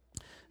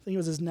 I think it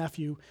was his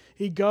nephew.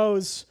 He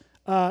goes,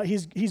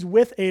 he's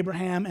with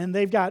Abraham, and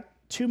they've got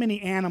too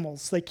many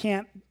animals. They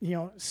can't,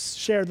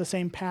 share the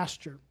same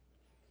pasture.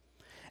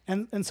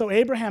 And so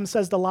Abraham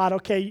says to Lot,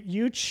 okay,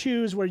 you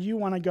choose where you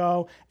want to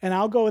go, and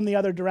I'll go in the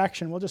other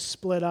direction. We'll just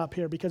split up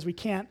here because we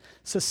can't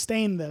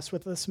sustain this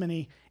with this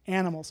many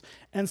animals.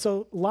 And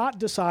so Lot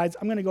decides,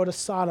 I'm going to go to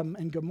Sodom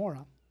and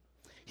Gomorrah.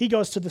 He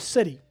goes to the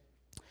city,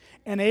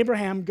 and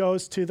Abraham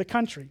goes to the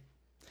country.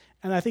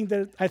 And I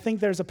think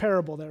there's a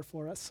parable there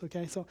for us.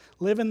 Okay, so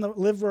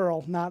live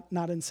rural,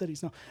 not in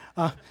cities.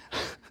 No,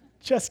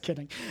 just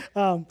kidding.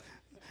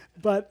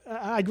 But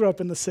I grew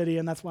up in the city,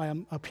 and that's why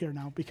I'm up here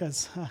now,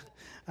 because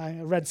I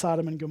read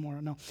Sodom and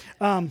Gomorrah. No,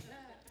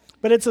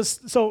 but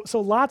it's so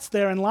Lot's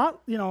there, and Lot,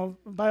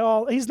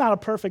 he's not a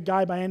perfect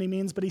guy by any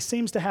means, but he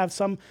seems to have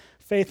some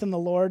faith in the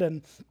Lord,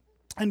 and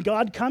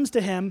God comes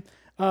to him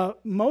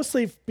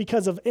mostly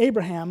because of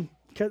Abraham.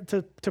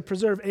 To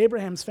preserve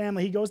Abraham's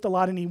family, he goes to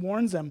Lot and he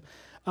warns him,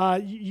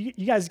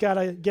 you guys got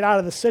to get out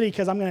of the city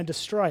because I'm going to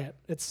destroy it.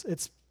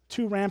 It's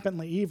too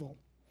rampantly evil.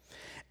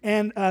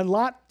 And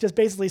Lot just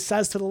basically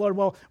says to the Lord,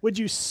 well, would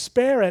you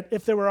spare it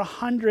if there were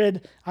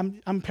 100,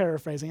 I'm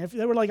paraphrasing, if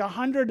there were like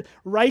 100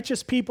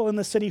 righteous people in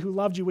the city who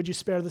loved you, would you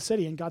spare the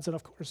city? And God said,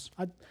 of course.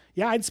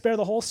 I'd spare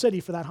the whole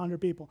city for that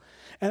 100 people.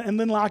 And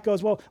then Lot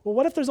goes, well,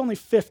 what if there's only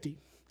 50?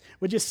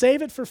 Would you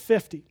save it for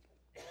 50?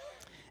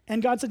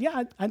 And God said,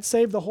 yeah, I'd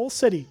save the whole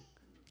city.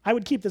 I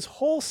would keep this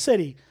whole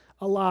city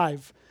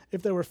alive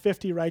if there were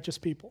 50 righteous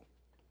people.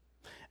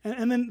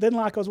 And then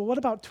Lot goes, well, what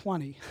about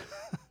 20?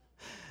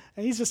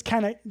 And he's just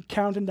kind of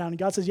counting down. And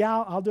God says,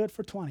 yeah, I'll do it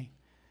for 20.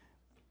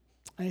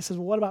 And he says,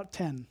 well, what about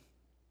 10?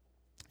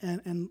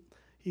 And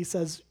he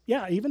says,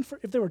 yeah, even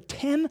if there were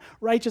 10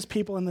 righteous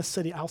people in this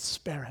city, I'll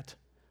spare it.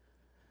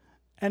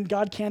 And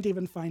God can't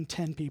even find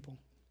 10 people.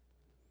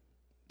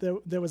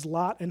 There was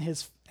Lot and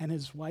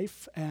his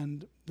wife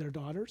and their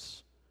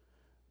daughters.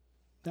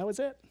 That was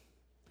it.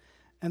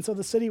 And so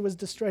the city was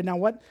destroyed. Now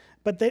what?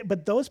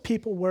 But those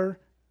people were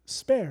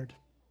spared.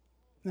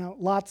 Now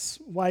Lot's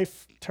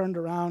wife turned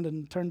around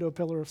and turned to a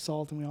pillar of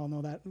salt, and we all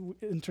know that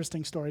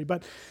interesting story.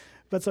 But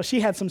so she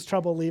had some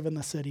trouble leaving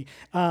the city,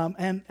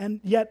 and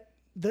yet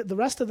the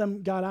rest of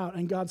them got out,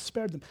 and God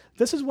spared them.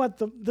 This is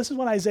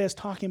what Isaiah is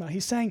talking about.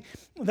 He's saying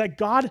that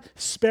God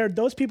spared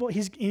those people.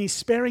 He's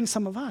sparing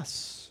some of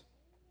us.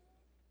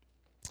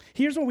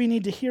 Here's what we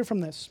need to hear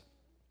from this.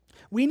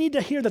 We need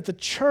to hear that the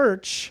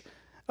church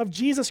of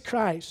Jesus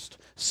Christ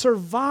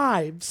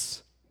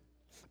survives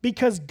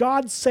because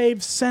God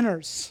saves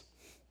sinners.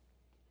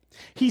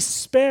 He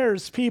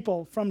spares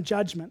people from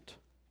judgment.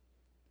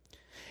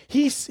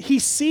 He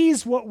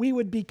sees what we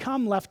would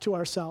become left to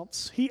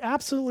ourselves. He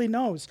absolutely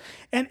knows.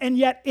 And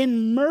yet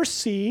in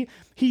mercy,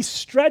 he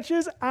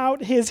stretches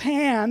out his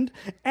hand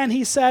and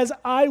he says,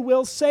 I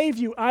will save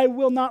you. I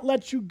will not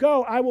let you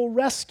go. I will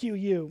rescue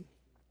you.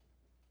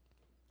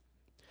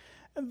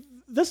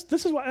 This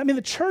is what,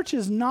 the church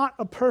is not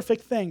a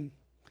perfect thing.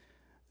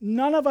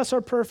 None of us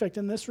are perfect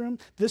in this room.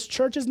 This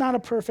church is not a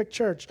perfect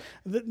church,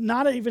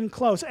 not even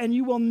close. And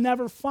you will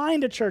never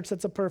find a church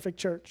that's a perfect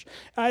church.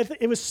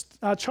 It was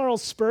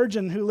Charles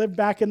Spurgeon, who lived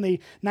back in the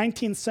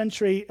 19th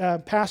century,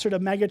 pastored a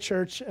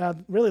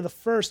megachurch, really the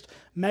first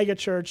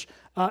megachurch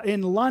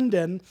in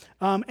London.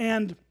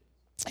 And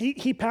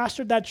he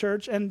pastored that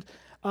church, and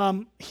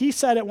he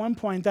said at one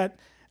point that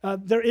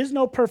there is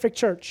no perfect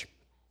church.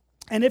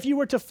 And if you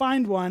were to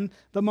find one,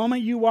 the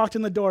moment you walked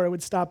in the door, it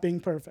would stop being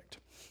perfect.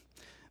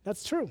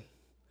 That's true.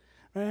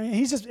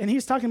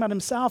 He's talking about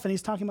himself, and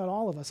he's talking about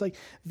all of us.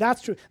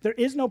 That's true. There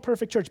is no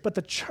perfect church, but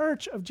the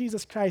church of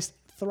Jesus Christ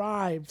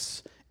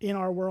thrives in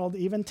our world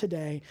even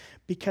today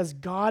because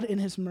God in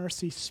his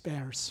mercy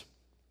spares,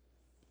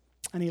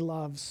 and he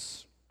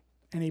loves,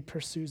 and he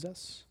pursues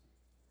us.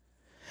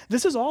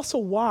 This is also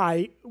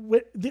why,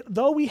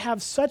 though we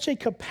have such a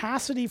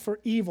capacity for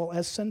evil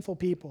as sinful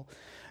people,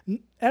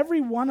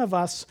 every one of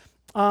us,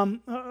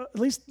 at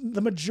least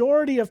the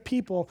majority of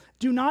people,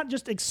 do not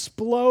just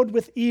explode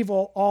with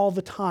evil all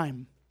the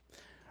time.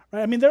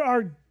 Right? There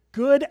are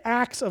good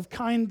acts of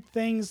kind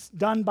things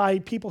done by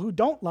people who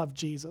don't love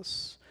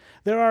Jesus.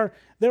 There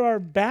are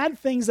bad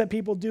things that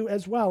people do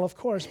as well, of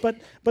course. But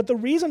the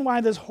reason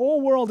why this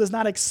whole world is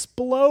not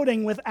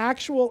exploding with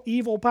actual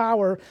evil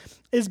power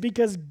is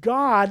because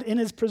God, in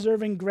his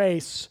preserving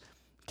grace,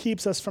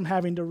 keeps us from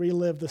having to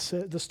relive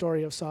the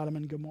story of Sodom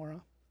and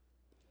Gomorrah.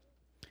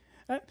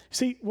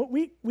 See,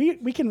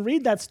 we can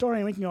read that story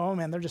and we can go, oh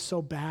man, they're just so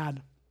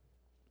bad.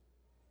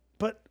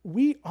 But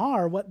we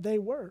are what they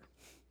were.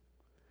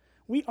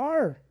 We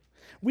are.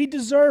 We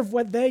deserve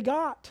what they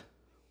got.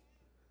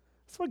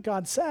 That's what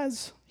God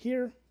says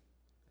here.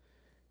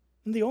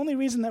 And the only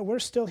reason that we're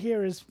still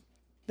here is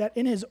that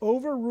in his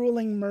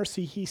overruling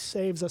mercy, he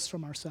saves us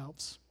from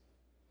ourselves.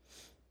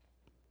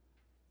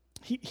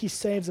 He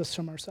saves us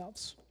from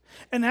ourselves.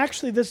 And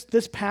actually,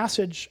 this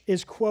passage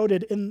is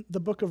quoted in the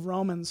book of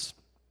Romans,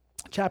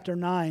 chapter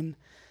 9,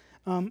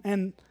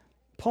 and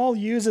Paul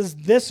uses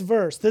this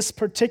verse, this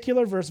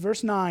particular verse,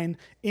 verse 9,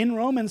 in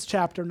Romans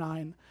chapter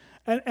 9,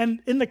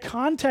 And in the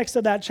context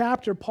of that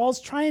chapter, Paul's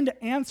trying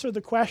to answer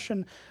the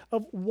question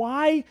of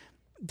why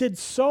did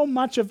so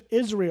much of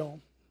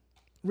Israel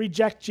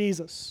reject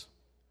Jesus?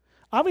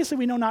 Obviously,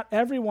 we know not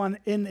everyone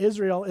in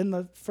Israel in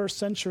the first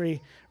century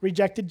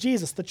rejected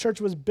Jesus. The church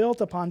was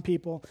built upon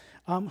people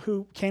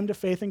who came to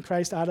faith in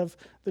Christ out of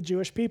the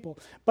Jewish people.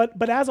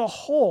 But as a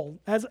whole,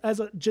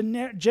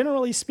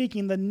 generally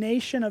speaking, the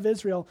nation of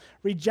Israel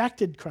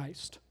rejected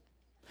Christ.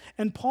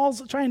 And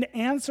Paul's trying to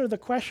answer the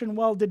question,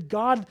 well, did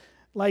God,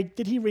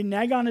 did he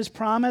renege on his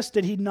promise?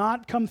 Did he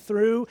not come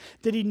through?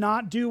 Did he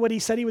not do what he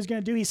said he was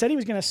going to do? He said he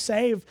was going to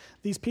save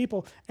these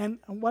people. And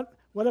what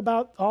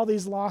about all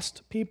these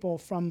lost people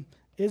from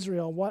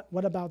Israel?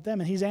 What about them?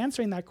 And he's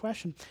answering that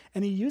question.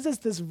 And he uses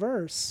this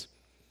verse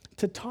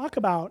to talk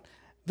about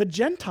the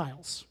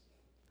Gentiles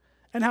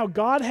and how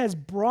God has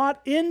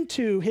brought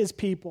into his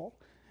people.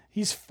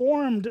 He's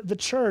formed the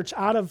church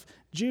out of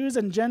Jews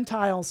and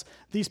Gentiles,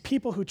 these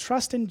people who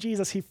trust in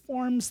Jesus. He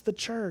forms the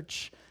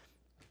church,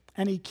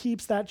 and he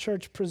keeps that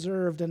church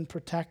preserved and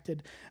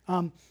protected.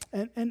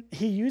 And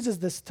he uses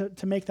this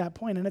to make that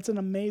point, and it's an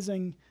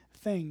amazing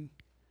thing.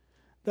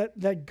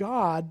 That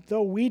God,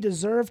 though we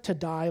deserve to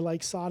die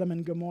like Sodom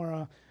and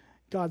Gomorrah,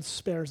 God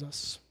spares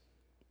us.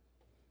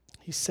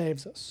 He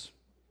saves us.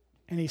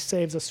 And he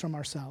saves us from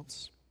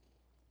ourselves.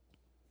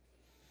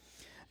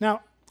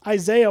 Now,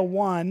 Isaiah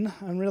 1,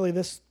 and really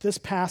this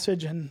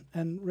passage and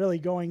really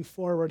going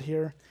forward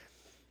here,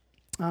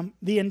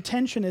 the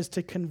intention is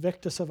to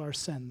convict us of our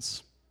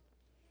sins.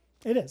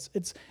 It is.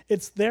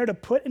 It's there to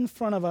put in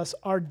front of us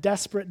our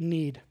desperate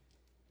need.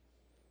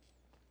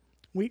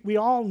 We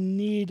all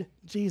need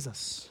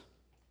Jesus.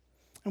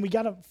 And we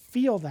got to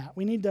feel that.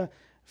 We need to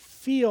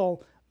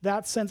feel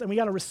that sense, and we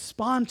got to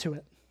respond to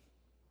it.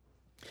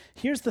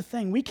 Here's the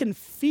thing. We can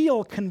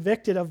feel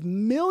convicted of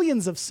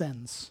millions of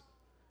sins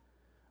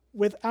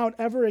without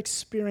ever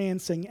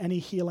experiencing any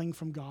healing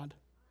from God.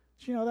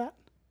 Did you know that?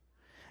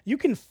 You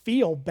can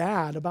feel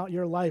bad about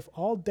your life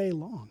all day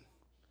long,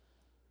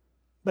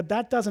 but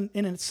that doesn't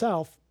in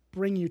itself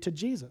bring you to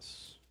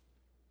Jesus.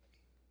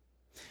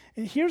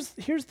 And here's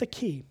the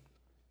key.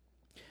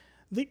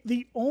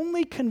 The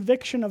only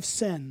conviction of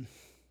sin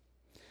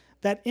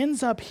that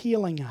ends up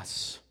healing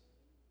us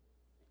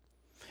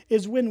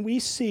is when we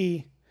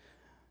see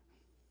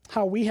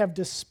how we have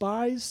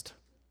despised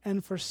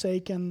and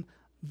forsaken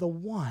the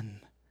one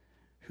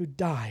who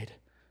died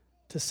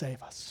to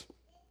save us.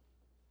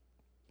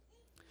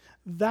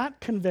 That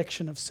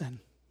conviction of sin,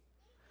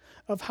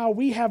 of how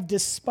we have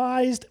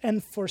despised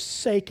and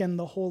forsaken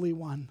the Holy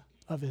One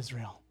of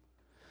Israel,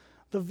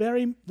 the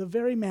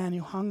very man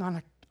who hung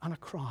on a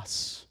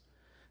cross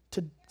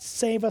to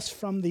save us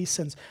from these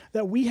sins,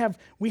 that we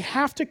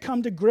have to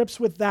come to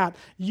grips with that.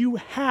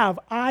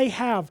 I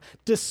have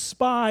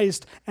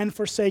despised and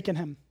forsaken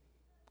him.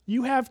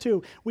 You have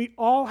too. We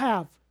all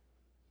have.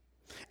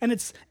 And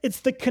it's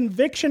the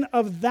conviction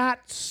of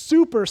that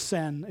super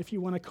sin, if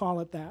you want to call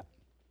it that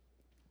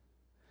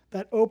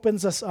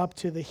opens us up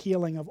to the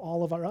healing of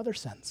all of our other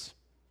sins.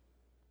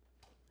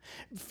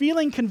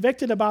 Feeling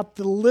convicted about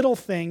the little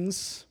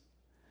things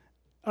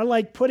are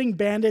like putting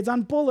Band-Aids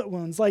on bullet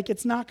wounds. Like,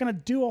 it's not going to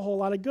do a whole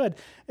lot of good.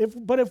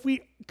 But if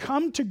we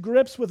come to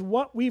grips with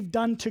what we've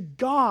done to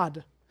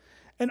God,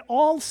 and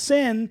all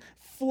sin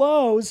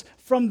flows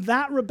from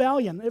that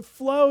rebellion. It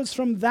flows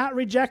from that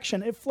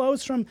rejection. It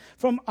flows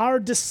from our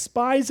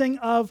despising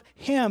of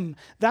him.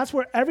 That's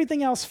where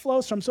everything else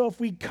flows from. So if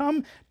we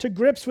come to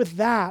grips with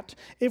that,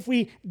 if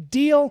we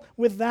deal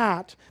with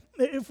that,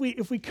 if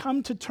we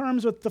come to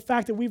terms with the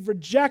fact that we've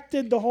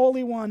rejected the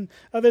Holy One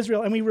of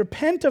Israel, and we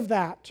repent of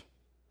that,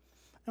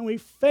 and we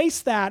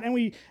face that, and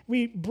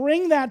we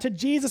bring that to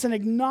Jesus and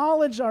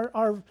acknowledge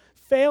our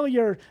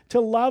failure to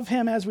love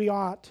him as we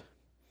ought,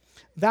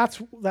 that's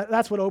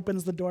what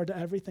opens the door to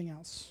everything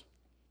else.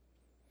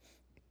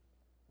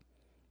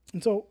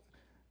 And so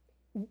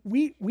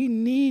we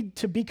need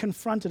to be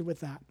confronted with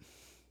that.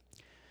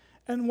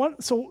 And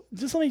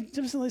just let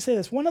me say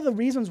this. One of the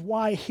reasons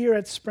why here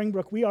at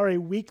Springbrook we are a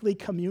weekly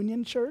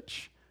communion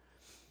church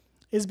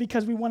is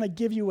because we want to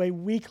give you a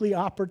weekly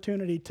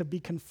opportunity to be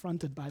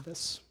confronted by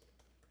this.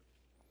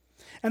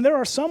 And there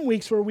are some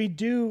weeks where we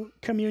do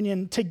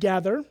communion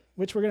together,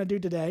 which we're going to do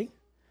today.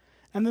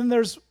 And then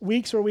there's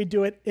weeks where we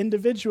do it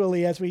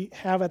individually, as we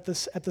have at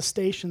the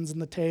stations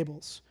and the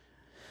tables.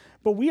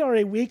 But we are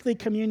a weekly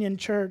communion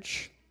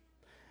church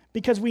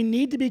because we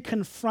need to be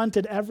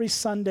confronted every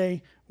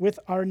Sunday with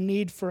our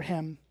need for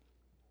him.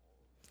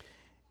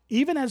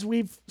 Even as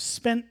we've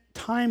spent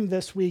time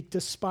this week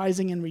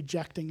despising and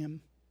rejecting him,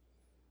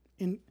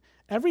 in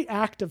every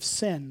act of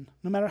sin,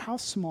 no matter how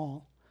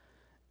small,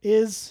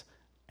 is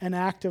an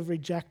act of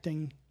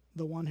rejecting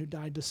the one who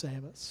died to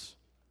save us.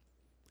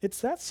 It's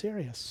that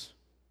serious.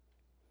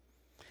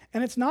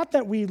 And it's not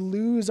that we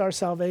lose our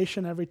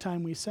salvation every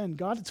time we sin.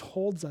 God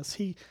holds us.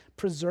 He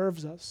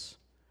preserves us.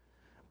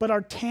 But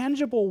our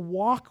tangible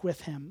walk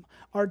with him,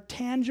 our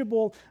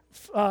tangible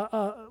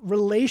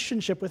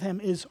relationship with him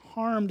is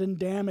harmed and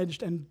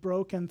damaged and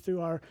broken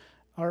through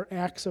our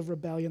acts of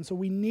rebellion. So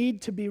we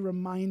need to be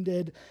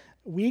reminded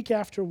week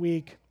after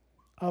week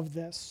of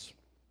this.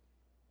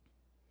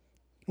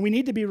 We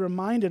need to be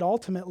reminded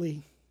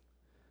ultimately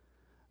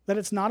that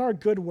it's not our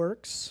good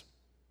works.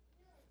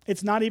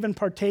 It's not even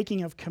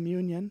partaking of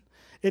communion.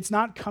 It's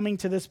not coming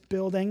to this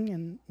building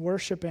and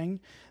worshiping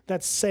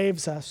that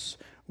saves us.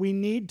 We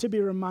need to be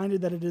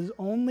reminded that it is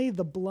only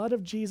the blood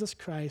of Jesus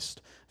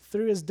Christ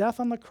through his death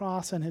on the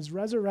cross and his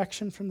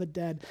resurrection from the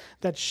dead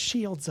that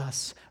shields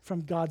us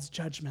from God's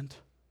judgment.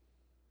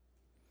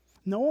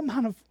 No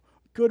amount of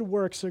good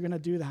works are going to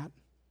do that.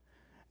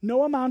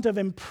 No amount of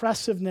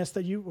impressiveness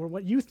that you, or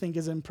what you think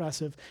is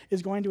impressive,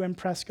 is going to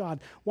impress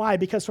God. Why?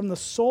 Because from the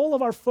sole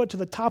of our foot to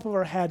the top of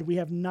our head, we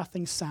have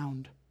nothing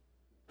sound.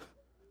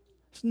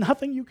 There's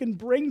nothing you can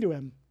bring to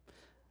him.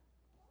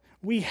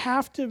 We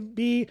have to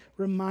be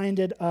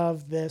reminded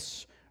of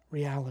this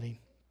reality.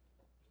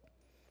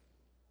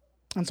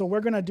 And so we're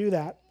going to do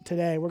that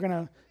today. We're going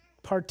to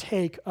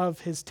partake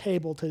of his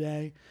table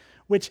today,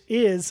 which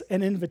is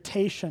an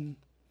invitation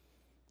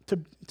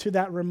to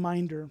that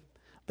reminder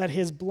that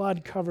his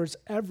blood covers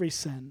every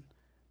sin,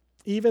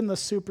 even the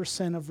super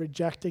sin of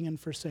rejecting and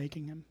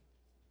forsaking him.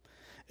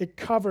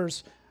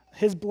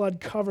 His blood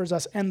covers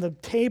us, and the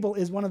table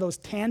is one of those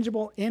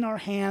tangible, in our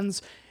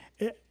hands,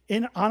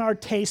 on our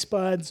taste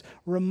buds,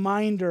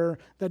 reminder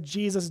that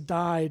Jesus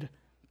died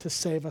to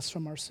save us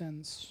from our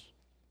sins.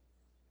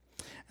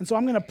 And so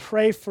I'm going to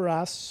pray for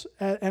us,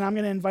 and I'm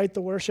going to invite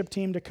the worship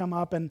team to come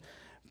up and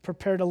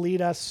prepare to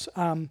lead us.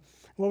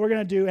 What we're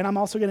going to do, and I'm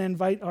also going to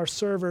invite our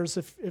servers,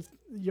 if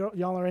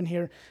y'all are in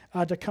here,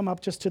 to come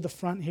up just to the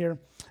front here.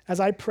 As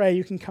I pray,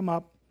 you can come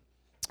up,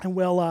 and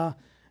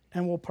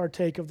we'll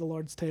partake of the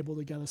Lord's table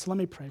together. So let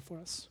me pray for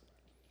us.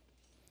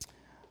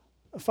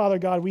 Father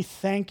God, we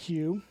thank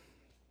you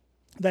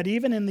that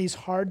even in these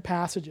hard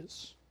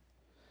passages,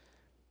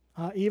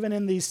 even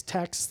in these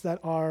texts that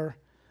are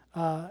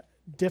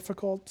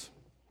difficult,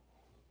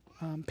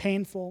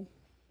 painful,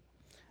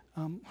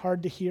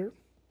 hard to hear,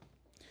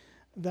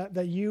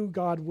 that you,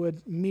 God,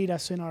 would meet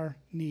us in our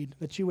need,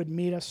 that you would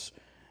meet us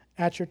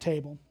at your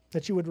table,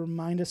 that you would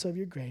remind us of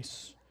your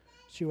grace,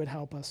 that you would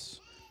help us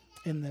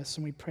in this.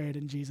 And we pray it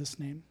in Jesus'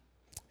 name.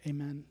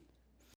 Amen.